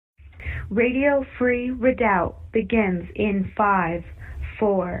Radio Free Redoubt begins in 5,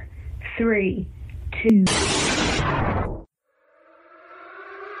 4, 3, 2.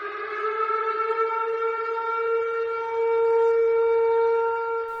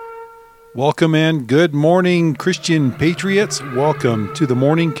 Welcome and good morning, Christian patriots. Welcome to the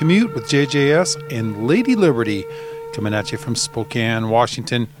Morning Commute with JJS and Lady Liberty, coming at you from Spokane,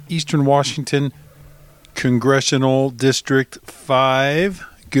 Washington, Eastern Washington, Congressional District 5.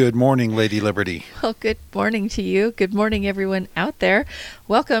 Good morning, Lady Liberty. Well, good morning to you. Good morning, everyone out there.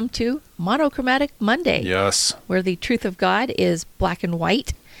 Welcome to Monochromatic Monday. Yes. Where the truth of God is black and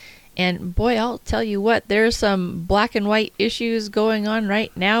white. And boy, I'll tell you what, there's some black and white issues going on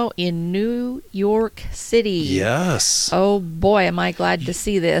right now in New York City. Yes. Oh boy, am I glad to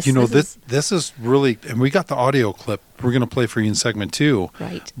see this. You know, this is really, and we got the audio clip we're going to play for you in segment 2.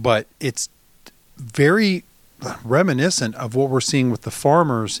 Right. But it's very reminiscent of what we're seeing with the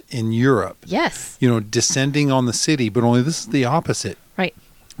farmers in Europe. Yes. You know, descending on the city, but only this is the opposite. Right.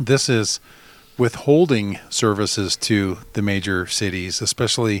 This is withholding services to the major cities,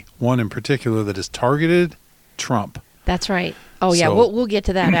 especially one in particular that is targeted Trump. That's right. Oh, yeah, So, we'll get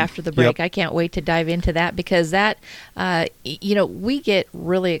to that after the break. Yep. I can't wait to dive into that because that, we get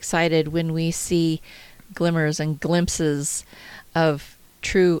really excited when we see glimmers and glimpses of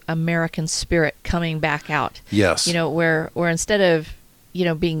true American spirit coming back out. Yes. You know, where instead of,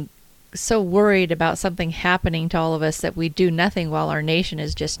 being so worried about something happening to all of us that we do nothing while our nation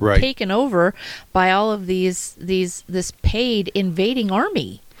is just Right. taken over by all of this paid invading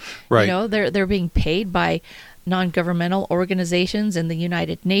army. Right. You know, they're being paid by non-governmental organizations in the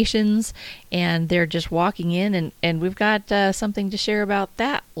United Nations, and they're just walking in, and we've got something to share about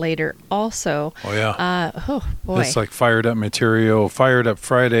that later also. Oh, yeah. Oh, boy. It's like fired up material, fired up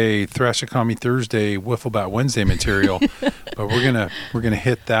Friday, Thrashakami Thursday, Wiffle Bat Wednesday material. But we're gonna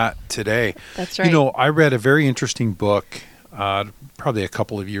hit that today. That's right. You know, I read a very interesting book, probably a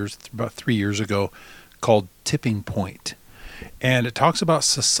couple of years, about 3 years ago, called Tipping Point. And it talks about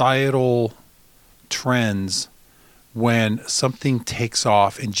societal trends when something takes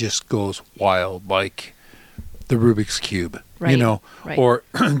off and just goes wild, like the Rubik's Cube, Right, right. or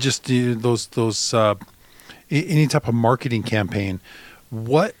just those any type of marketing campaign.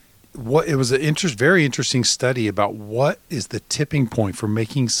 What it was a very interesting study about what is the tipping point for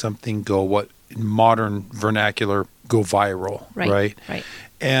making something go, what in modern vernacular, go viral, right? Right.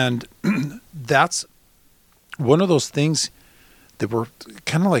 And that's one of those things that we're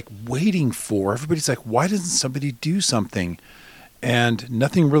kind of like waiting for. Everybody's like, why doesn't somebody do something? And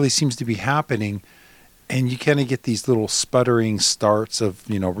nothing really seems to be happening. And you kind of get these little sputtering starts of,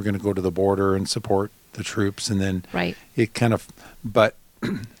 we're going to go to the border and support the troops. And then Right. it kind of, but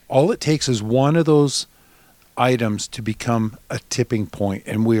all it takes is one of those items to become a tipping point.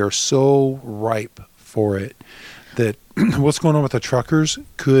 And we are so ripe for it that what's going on with the truckers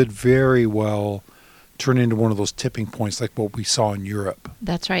could very well turn into one of those tipping points like what we saw in Europe.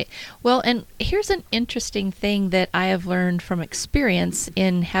 That's right. Well, and here's an interesting thing that I have learned from experience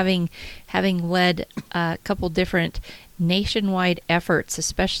in having led a couple different nationwide efforts,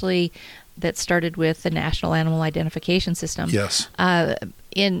 especially that started with the National Animal Identification System. Yes.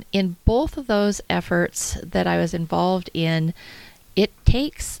 In both of those efforts that I was involved in, it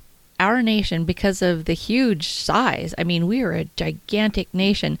takes our nation, because of the huge size, I mean, we are a gigantic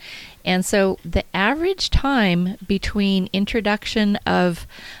nation. And so the average time between introduction of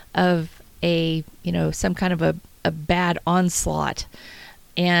a, some kind of a bad onslaught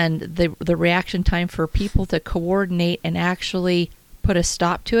and the reaction time for people to coordinate and actually put a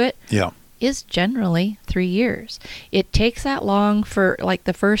stop to it is generally 3 years. It takes that long for like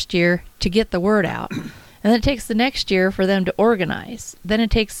the first year to get the word out. And then it takes the next year for them to organize. Then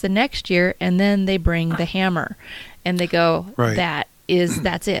it takes the next year, and then they bring the hammer, and they go, Right.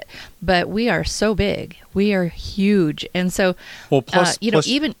 That's it. But we are so big, we are huge, and so plus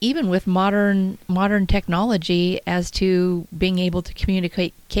even with modern technology as to being able to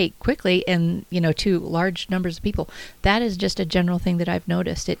communicate quickly and to large numbers of people, that is just a general thing that I've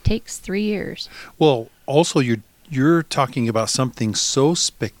noticed. It takes 3 years. Well, also you're talking about something so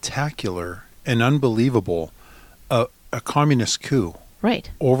spectacular and unbelievable, a communist coup, Right.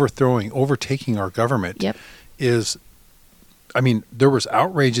 overtaking our government. Yep. Is, I mean, there was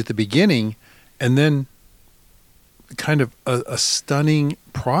outrage at the beginning, and then kind of a stunning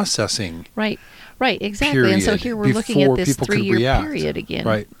processing. Right, exactly. And so here we're looking at this 3-year period again.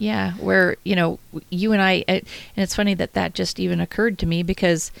 Right. Yeah, where, you and I, and it's funny that just even occurred to me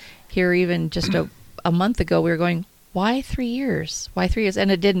because here even just a month ago we were going, why 3 years? Why 3 years? And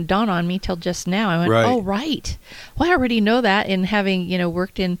it didn't dawn on me till just now. I went, Right. oh, right. Well, I already know that, in having,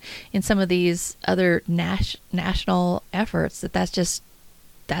 worked in some of these other national efforts,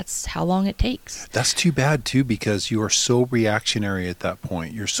 that's how long it takes. That's too bad too, because you are so reactionary at that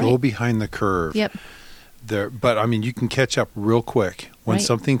point. You're so Right. behind the curve. Yep. But I mean, you can catch up real quick when Right.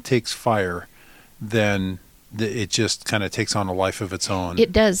 something takes fire. Then it just kind of takes on a life of its own.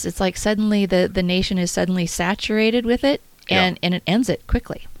 It does. It's like suddenly the nation is suddenly saturated with it, and it ends it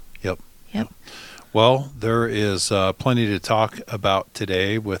quickly. Yep. Yep. Well, there is plenty to talk about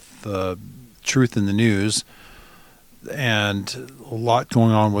today with Truth in the News, and a lot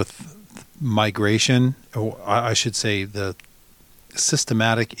going on with migration. Or I should say the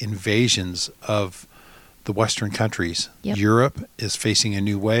systematic invasions of the Western countries. Yep. Europe is facing a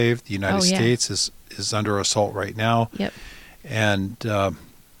new wave. The United States is under assault right now. Yep. And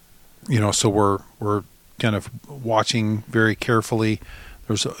so we're kind of watching very carefully.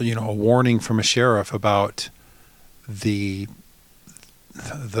 There's a warning from a sheriff about the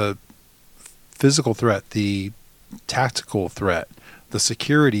physical threat, the tactical threat, the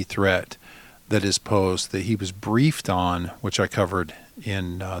security threat that is posed, that he was briefed on, which I covered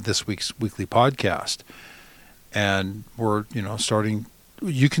in this week's weekly podcast. And we're starting.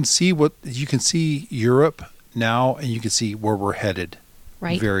 You can see Europe now, and you can see where we're headed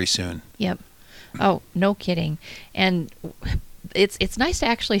Right. very soon. Yep. Oh, no kidding. And it's nice to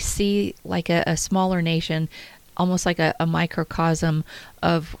actually see like a smaller nation, almost like a microcosm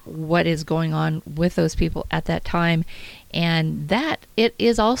of what is going on with those people at that time, and that it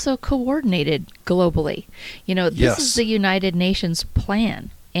is also coordinated globally. This Yes. is the United Nations plan.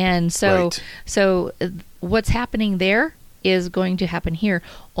 And Right. so what's happening there is going to happen here.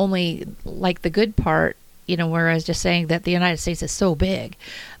 Only like the good part, where I was just saying that the United States is so big,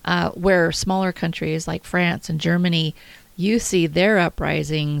 where smaller countries like France and Germany, you see their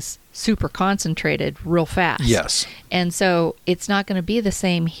uprisings super concentrated real fast. Yes. And so it's not going to be the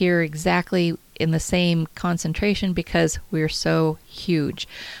same here exactly in the same concentration because we're so huge.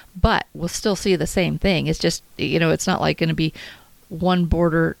 But we'll still see the same thing. It's just, it's not like going to be one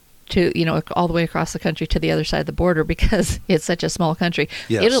border to, all the way across the country to the other side of the border because it's such a small country.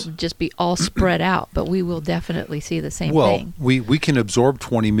 Yes. It'll just be all spread out, but we will definitely see the same thing. Well, we can absorb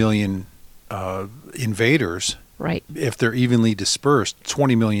 20 million invaders. Right. If they're evenly dispersed,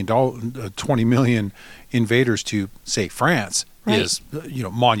 20 million invaders to, say, France Right. is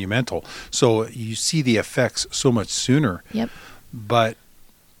monumental. So you see the effects so much sooner. Yep. But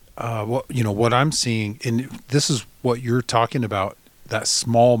what I'm seeing, and this is what you're talking about, that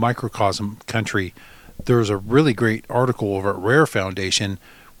small microcosm country. There's a really great article over at Rare Foundation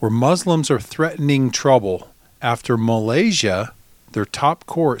where Muslims are threatening trouble after Malaysia, their top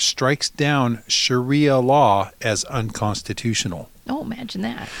court, strikes down Sharia law as unconstitutional. Oh, imagine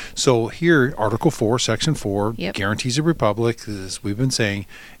that. So here, Article 4, Section 4, Yep. guarantees a republic, as we've been saying,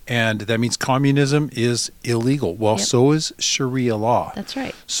 and that means communism is illegal. Well, Yep. so is Sharia law. That's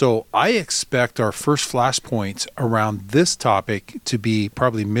right. So I expect our first flashpoints around this topic to be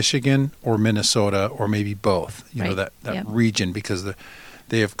probably Michigan or Minnesota or maybe both, Right. that Yep. region, because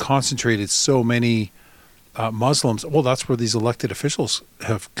they have concentrated so many Muslims. Well, that's where these elected officials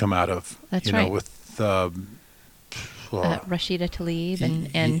have come out of. That's right. With Rashida Tlaib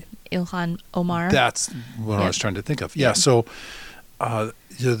and Ilhan Omar. that's what I Yep. was trying to think of. Yeah. Yep. So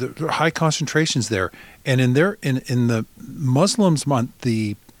there are high concentrations there, and in the Muslims month,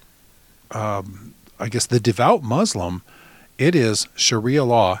 I guess the devout Muslim, it is Sharia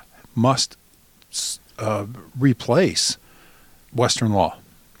law must replace Western law.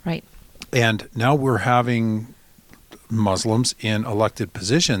 Right. And now we're having Muslims in elected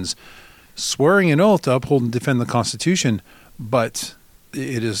positions swearing an oath to uphold and defend the Constitution, but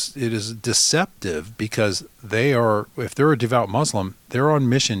it is deceptive because if they're a devout Muslim, they're on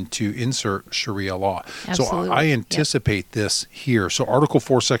mission to insert Sharia law. Absolutely. So I anticipate this here. So Article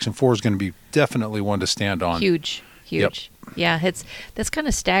 4, Section 4 is going to be definitely one to stand on. Huge. Yeah, that's kind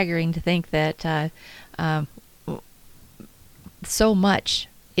of staggering to think that so much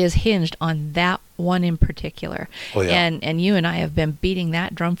is hinged on that one in particular. Oh, yeah. And you and I have been beating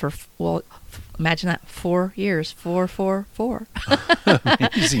that drum for, imagine that, 4 years, 4.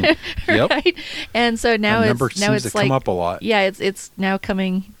 Amazing. Yep. Right? And so now That number it's seems to like, come up a lot. Yeah, it's now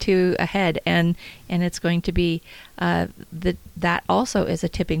coming to a head, and it's going to be that also is a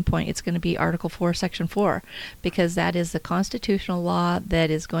tipping point. It's going to be Article 4, Section 4, because that is the constitutional law that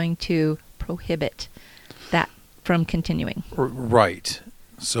is going to prohibit that from continuing. Right.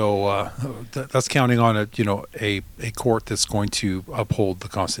 So that's counting on a court that's going to uphold the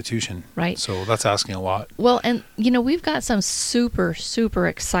Constitution. Right. So that's asking a lot. Well, and we've got some super, super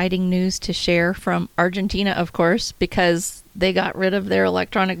exciting news to share from Argentina, of course, because they got rid of their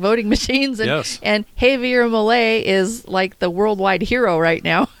electronic voting machines. And, Yes. And Javier Milei is like the worldwide hero right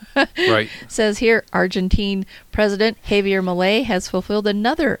now. Right. Says here, Argentine President Javier Milei has fulfilled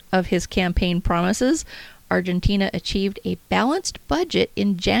another of his campaign promises. Argentina achieved a balanced budget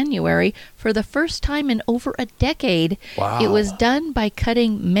in January for the first time in over a decade. Wow. It was done by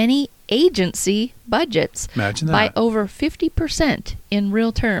cutting many agency budgets Imagine that. by over 50% in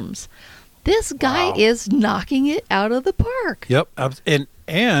real terms. This guy Wow. is knocking it out of the park. Yep.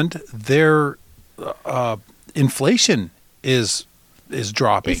 And their inflation is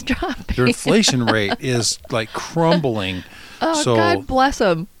dropping. It's dropping. Their inflation rate is like crumbling. Oh, So, God bless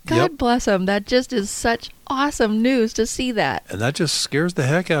him. God Yep. bless him. That just is such awesome news to see that. and that just scares the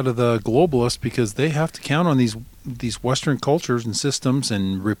heck out of the globalists because they have to count on these Western cultures and systems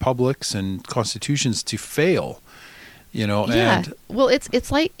and republics and constitutions to fail. Yeah. And Well,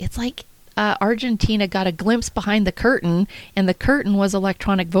 it's like Argentina got a glimpse behind the curtain, and the curtain was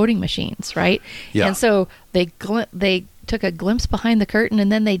electronic voting machines, right? Yeah. And so they took a glimpse behind the curtain,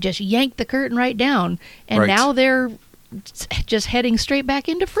 and then they just yanked the curtain right down, and Right. now they're just heading straight back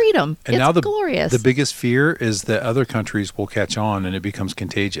into freedom. And it's now glorious. the biggest fear is that other countries will catch on and it becomes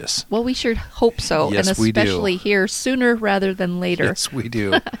contagious. Well, we sure hope so, Yes, and we do. especially here sooner rather than later. Yes, we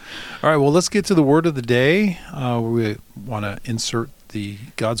do. All right, well, let's get to the word of the day. We want to insert the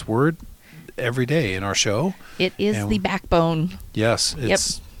God's word every day in our show. It is And- the backbone. Yes,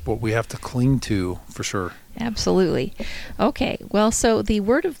 it's what we have to cling to for sure. Absolutely. Okay, well, so the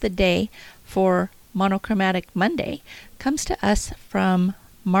word of the day for Monochromatic Monday comes to us from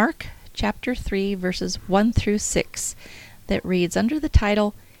Mark chapter 3, verses 1 through 6, that reads under the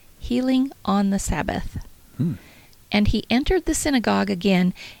title, Healing on the Sabbath. And he entered the synagogue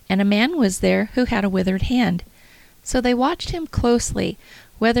again, and a man was there who had a withered hand. So they watched him closely,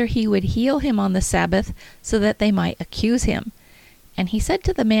 whether he would heal him on the Sabbath, so that they might accuse him. And he said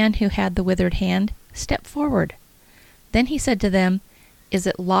to the man who had the withered hand, Step forward. Then he said to them, Is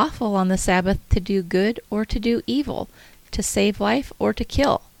it lawful on the Sabbath to do good or to do evil, to save life or to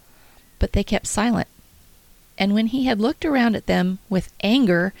kill? But they kept silent. And when he had looked around at them with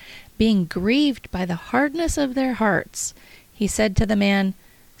anger, being grieved by the hardness of their hearts, he said to the man,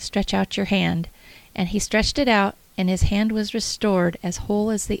 Stretch out your hand. And he stretched it out, and his hand was restored as whole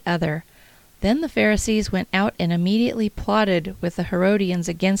as the other. Then the Pharisees went out and immediately plotted with the Herodians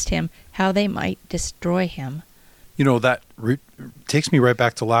against him, how they might destroy him. That takes me right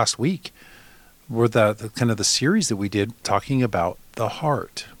back to last week, where the kind of the series that we did talking about the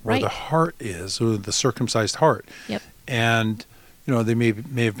heart, where Right. the heart is, or the circumcised heart. Yep. And they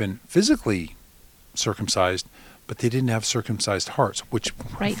may have been physically circumcised, but they didn't have circumcised hearts, which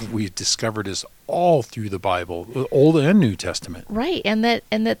Right. we discovered is all through the Bible, Old and New Testament. Right, and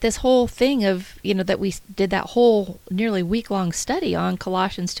that this whole thing of, that we did that whole nearly week-long study on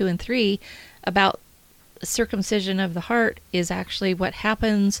Colossians 2 and 3 about circumcision of the heart is actually what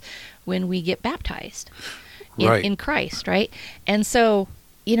happens when we get baptized Right. in Christ, right? And so,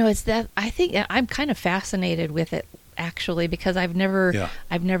 it's that I think I'm kind of fascinated with it actually, because I've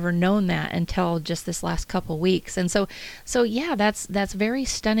never known that until just this last couple weeks. And so yeah, that's very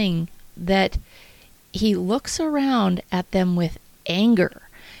stunning that he looks around at them with anger,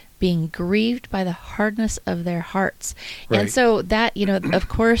 being grieved by the hardness of their hearts. Right. And so that, of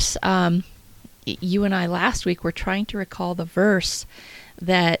course, you and I last week were trying to recall the verse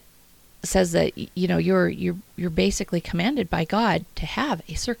that says that you're basically commanded by God to have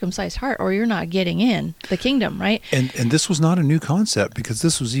a circumcised heart, or you're not getting in the kingdom, right? And this was not a new concept, because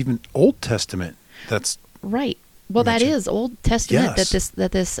this was even Old Testament. That's Right. Well, that mentioned. is Old Testament Yes.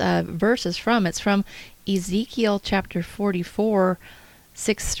 that this verse is from. It's from Ezekiel chapter 44,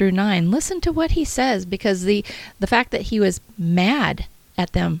 6 through 9. Listen to what he says, because the fact that he was mad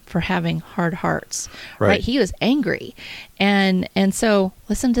at them for having hard hearts, right? He was angry. And so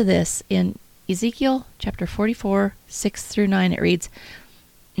listen to this. In Ezekiel chapter 44, 6 through 9, it reads,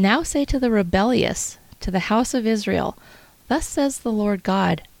 Now say to the rebellious, to the house of Israel, Thus says the Lord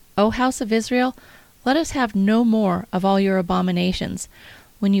God, O house of Israel, let us have no more of all your abominations.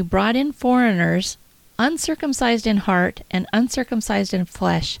 When you brought in foreigners, uncircumcised in heart and uncircumcised in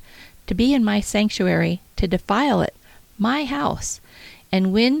flesh, to be in my sanctuary, to defile it, my house,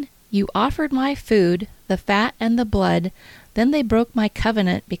 and when you offered my food, the fat and the blood, then they broke my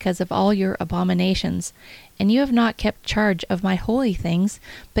covenant because of all your abominations. And you have not kept charge of my holy things,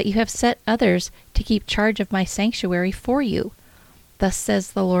 but you have set others to keep charge of my sanctuary for you. Thus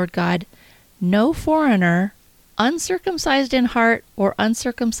says the Lord God, no foreigner, uncircumcised in heart or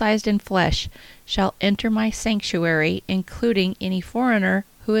uncircumcised in flesh, shall enter my sanctuary, including any foreigner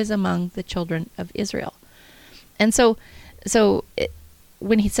who is among the children of Israel. And so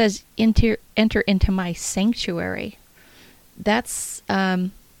when he says enter into my sanctuary, that's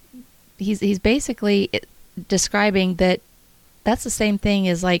he's basically describing that's the same thing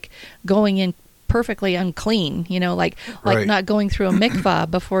as like going in perfectly unclean, like Right. not going through a mikvah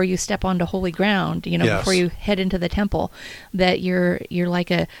before you step onto holy ground, Yes. before you head into the temple, that you're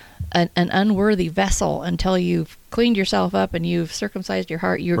like an unworthy vessel until you've cleaned yourself up and you've circumcised your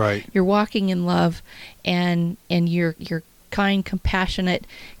heart. Right. You're walking in love, and you're kind, compassionate,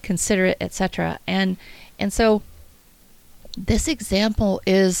 considerate, etc. And so this example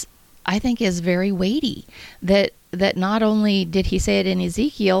I think is very weighty, that not only did he say it in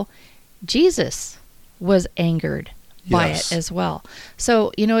Ezekiel, Jesus was angered by Yes. it as well.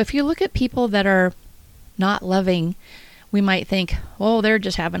 So, if you look at people that are not loving, we might think, oh, they're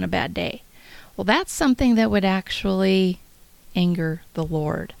just having a bad day. Well, that's something that would actually anger the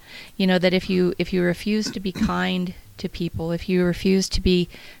Lord. That if you refuse to be kind to people, if you refuse to be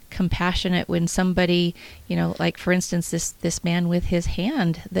compassionate when somebody, like for instance, this man with his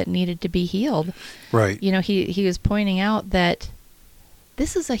hand that needed to be healed. Right. He was pointing out that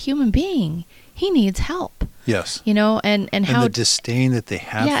this is a human being. He needs help. Yes. And how the disdain that they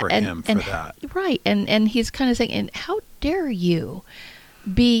have for him for that. Right. And he's kind of saying, and how dare you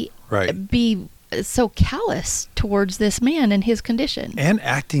be so callous towards this man and his condition, And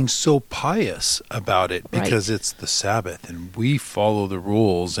acting so pious about it because it's the Sabbath and we follow the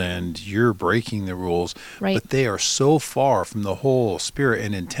rules and you're breaking the rules. Right. But they are so far from the whole spirit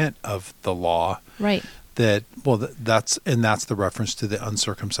and intent of the law. Right. That's the reference to the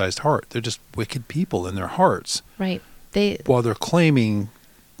uncircumcised heart. They're just wicked people in their hearts. Right. While they're claiming,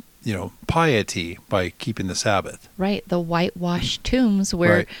 piety by keeping the Sabbath. Right. The whitewashed tombs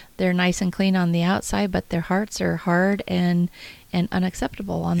where Right. they're nice and clean on the outside, but their hearts are hard and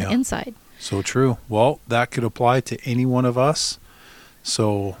unacceptable on the inside. So true. Well, that could apply to any one of us.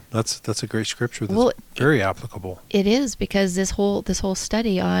 So that's a great scripture that's very applicable. It is, because this whole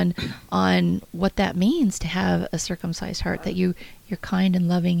study on what that means to have a circumcised heart, that you're kind and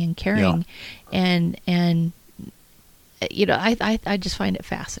loving and caring, and I just find it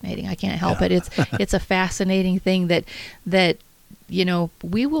fascinating. I can't help it. It's a fascinating thing that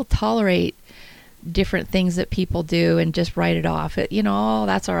we will tolerate different things that people do and just write it off. Oh,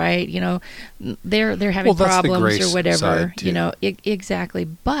 that's all right. They're having problems or whatever. Exactly.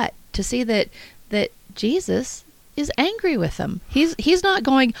 But to see that Jesus is angry with them. He's not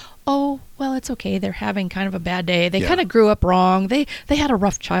going, oh, well, it's okay. They're having kind of a bad day. They kind of grew up wrong. They had a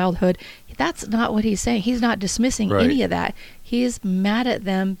rough childhood. That's not what he's saying. He's not dismissing any of that. He's mad at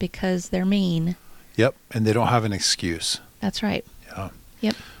them because they're mean. Yep. And they don't have an excuse. That's right. Yeah.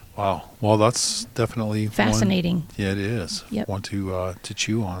 Yep. Wow. Well, that's definitely fascinating. Yeah, it is. Yep. One to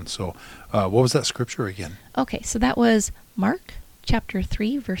chew on. So, what was that scripture again? Okay, so that was Mark chapter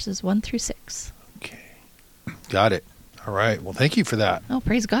 3, verses 1 through 6. Okay. Got it. All right. Well, thank you for that. Oh,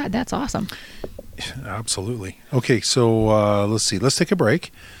 praise God. That's awesome. Absolutely. Okay, so let's see. Let's take a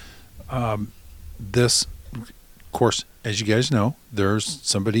break. This, of course, as you guys know, there's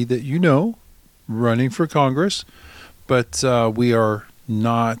somebody that running for Congress, but we are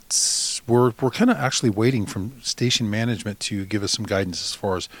not. We're kind of actually waiting from station management to give us some guidance as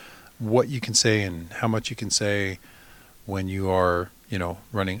far as what you can say and how much you can say when you are,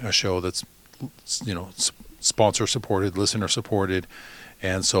 running a show that's, sponsor supported, listener supported.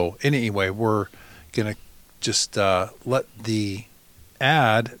 And so anyway, we're going to just let the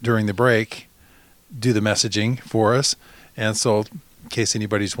ad during the break do the messaging for us. And so in case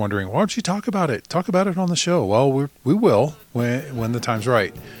anybody's wondering, why don't you talk about it? Talk about it on the show. Well, we will when the time's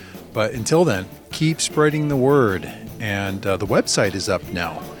right. But until then, keep spreading the word. And the website is up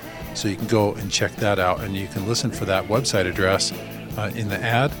now. So you can go and check that out. And you can listen for that website address in the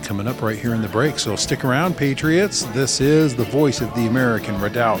ad coming up right here in the break. So stick around, Patriots. This is the voice of the American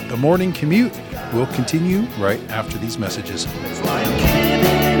Redoubt. The Morning Commute will continue right after these messages. That's why I'm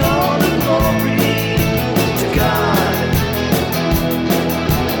giving all the glory to God.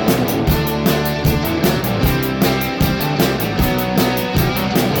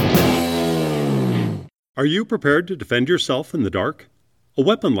 Are you prepared to defend yourself in the dark? A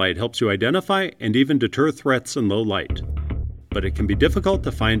weapon light helps you identify and even deter threats in low light. But it can be difficult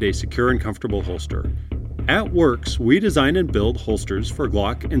to find a secure and comfortable holster. At Works, we design and build holsters for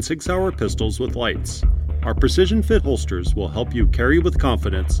Glock and Sig Sauer pistols with lights. Our precision fit holsters will help you carry with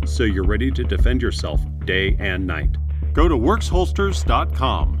confidence so you're ready to defend yourself day and night. Go to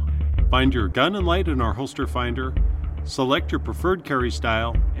worksholsters.com. Find your gun and light in our holster finder, select your preferred carry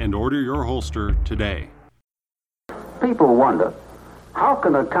style, and order your holster today. People wonder, how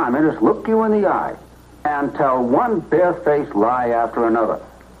can a communist look you in the eye and tell one barefaced lie after another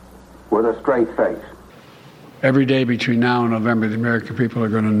with a straight face? Every day between now and November, the American people are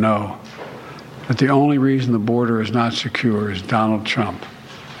going to know that the only reason the border is not secure is Donald Trump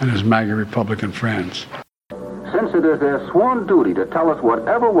and his MAGA Republican friends. Since it is their sworn duty to tell us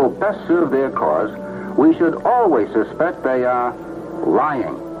whatever will best serve their cause, we should always suspect they are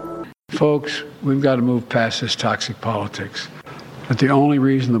lying. Folks, we've got to move past this toxic politics. That the only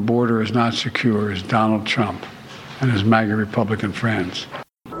reason the border is not secure is Donald Trump and his MAGA Republican friends.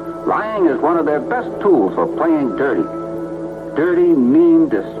 Lying is one of their best tools for playing dirty. Dirty, mean,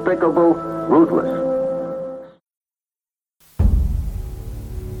 despicable, ruthless.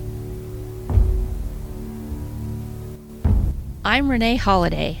 I'm Renee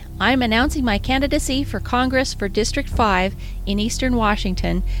Holiday. I'm announcing my candidacy for Congress for District 5 in Eastern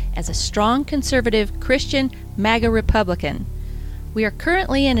Washington as a strong conservative Christian MAGA Republican. We are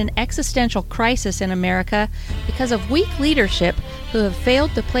currently in an existential crisis in America because of weak leadership who have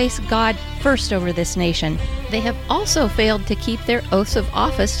failed to place God first over this nation. They have also failed to keep their oaths of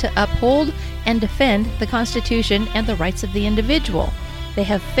office to uphold and defend the Constitution and the rights of the individual. They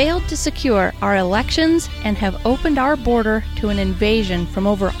have failed to secure our elections and have opened our border to an invasion from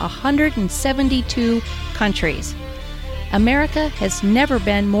over 172 countries. America has never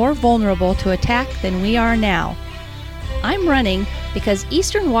been more vulnerable to attack than we are now. I'm running because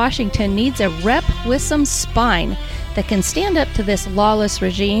Eastern Washington needs a rep with some spine that can stand up to this lawless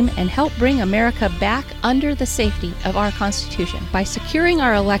regime and help bring America back under the safety of our Constitution by securing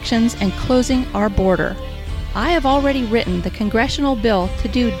our elections and closing our border. I have already written the congressional bill to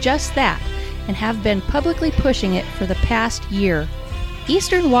do just that and have been publicly pushing it for the past year.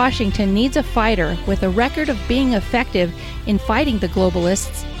 Eastern Washington needs a fighter with a record of being effective in fighting the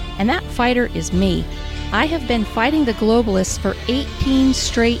globalists, and that fighter is me. I have been fighting the globalists for 18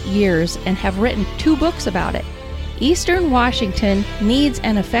 straight years and have written 2 books about it. Eastern Washington needs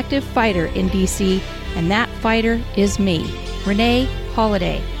an effective fighter in D.C., and that fighter is me, Renee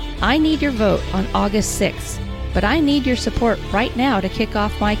Holiday. I need your vote on August 6th, but I need your support right now to kick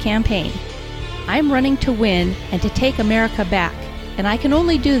off my campaign. I'm running to win and to take America back, and I can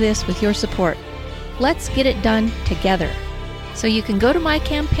only do this with your support. Let's get it done together. So you can go to my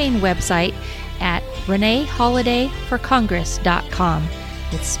campaign website at ReneeHolidayForCongress.com.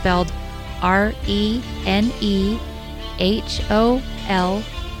 It's spelled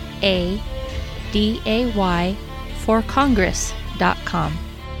ReneeHolAday for Congress.com.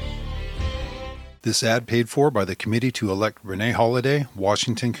 This ad paid for by the committee to elect Renee Holiday,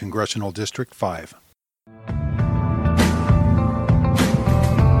 Washington Congressional District 5.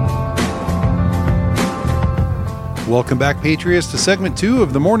 Welcome back, Patriots, to Segment 2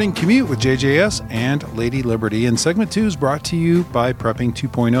 of the Morning Commute with JJS and Lady Liberty. And Segment 2 is brought to you by Prepping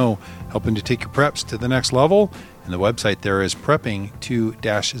 2.0, helping to take your preps to the next level. And the website there is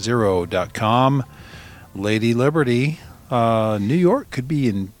prepping2-0.com. Lady Liberty, New York could be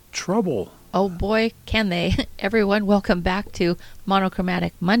in trouble. Oh boy, can they. Everyone, welcome back to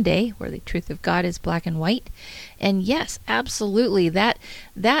Monochromatic Monday, where the truth of God is black and white. And yes, absolutely, that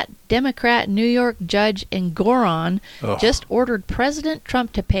Democrat New York judge Engoron just ordered President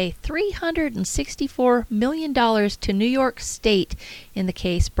Trump to pay $364 million to New York State in the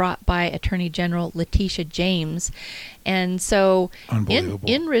case brought by Attorney General Letitia James. And so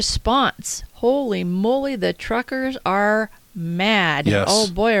in response, holy moly, the truckers are mad. Yes.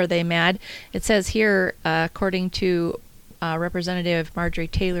 Oh boy, are they mad. It says here, according to Representative Marjorie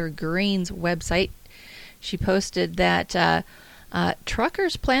Taylor Greene's website, she posted that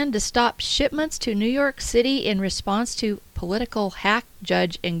truckers plan to stop shipments to New York City in response to political hack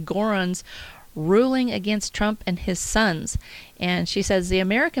judge Engoron's ruling against Trump and his sons. And she says the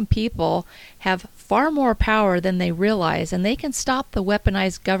American people have far more power than they realize, and they can stop the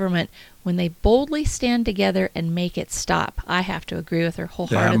weaponized government when they boldly stand together and make it stop. I have to agree with her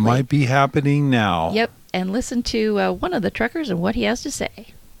wholeheartedly. That might be happening now. Yep, and listen to one of the truckers and what he has to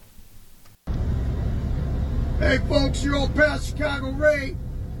say. Hey folks, your old pal Chicago Ray.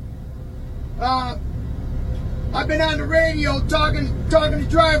 I've been on the radio talking to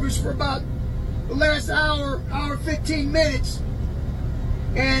drivers for about the last hour 15 minutes.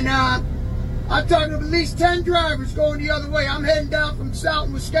 And I'm talking to at least 10 drivers going the other way. I'm heading down from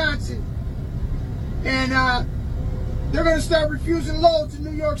Southern Wisconsin. And they're going to start refusing loads in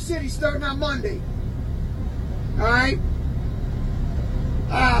New York City starting on Monday. Alright?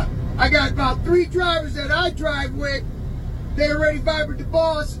 I got about 3 drivers that I drive with they already vibrated the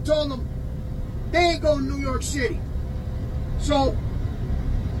boss and told them they ain't going to New York City. So,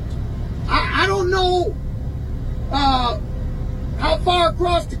 I don't know how far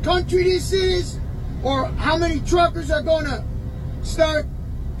across the country this is, or how many truckers are going to start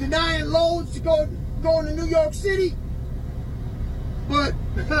denying loads to go to New York City. But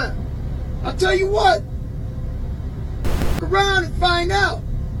I'll tell you what, around and find out.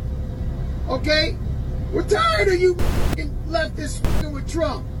 Okay? We're tired of you leftists with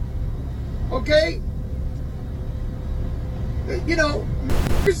Trump. Okay? You know,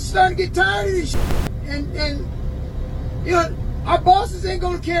 we're starting to get tired of this shit. And you know, our bosses ain't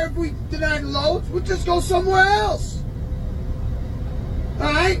gonna care if we deny the loads. We'll just go somewhere else.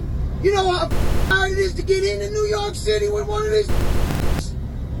 Alright? You know how hard it is to get into New York City with one of these.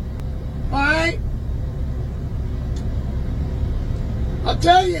 Alright? I'll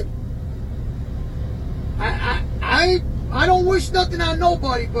tell you, I don't wish nothing on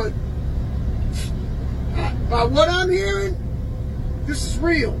nobody, but by what I'm hearing, this is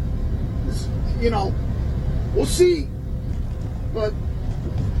real. This, you know, we'll see. But,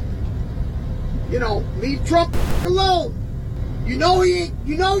 you know, leave Trump alone. You know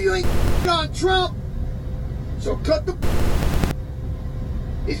you ain't on Trump, so cut the.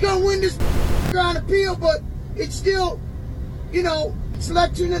 He's gonna win this on appeal, but it's still, you know, it's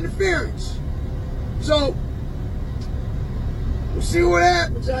election interference. So we'll see what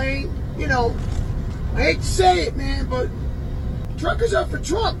happens. I hate to say it, man, but truckers are for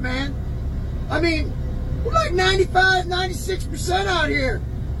Trump, man. I mean, we're like 95, 96% out here,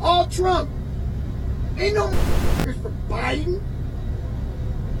 all Trump. Ain't no for Biden.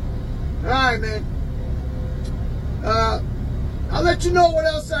 All right, man. I'll let you know what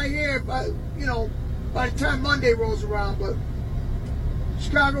else I hear by the time Monday rolls around. But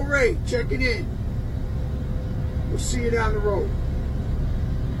Chicago Ray, checking in. We'll see you down the road.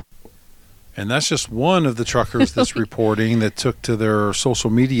 And that's just one of the truckers that's reporting that took to their social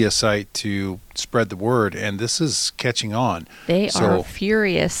media site to spread the word, and this is catching on. They are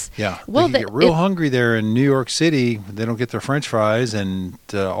furious. Yeah, well, they get real hungry there in New York City. They don't get their French fries and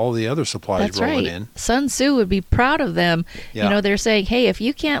all the other supplies rolling in. Sun Tzu would be proud of them. Yeah. You know, they're saying, hey, if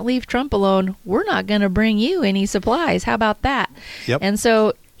you can't leave Trump alone, we're not going to bring you any supplies. How about that? Yep. And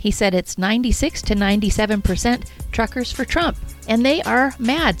so he said it's 96 to 97% truckers for Trump. And they are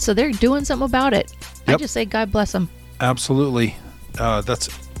mad, so they're doing something about it. Yep. I just say God bless them. Absolutely. That's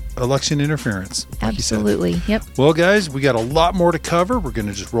election interference. Like Absolutely. Yep. Well, guys, we got a lot more to cover. We're going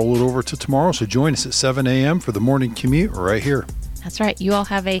to just roll it over to tomorrow. So join us at 7 a.m. for the morning commute right here. That's right. You all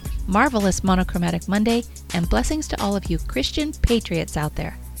have a marvelous monochromatic Monday, and blessings to all of you Christian patriots out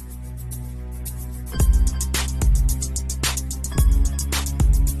there.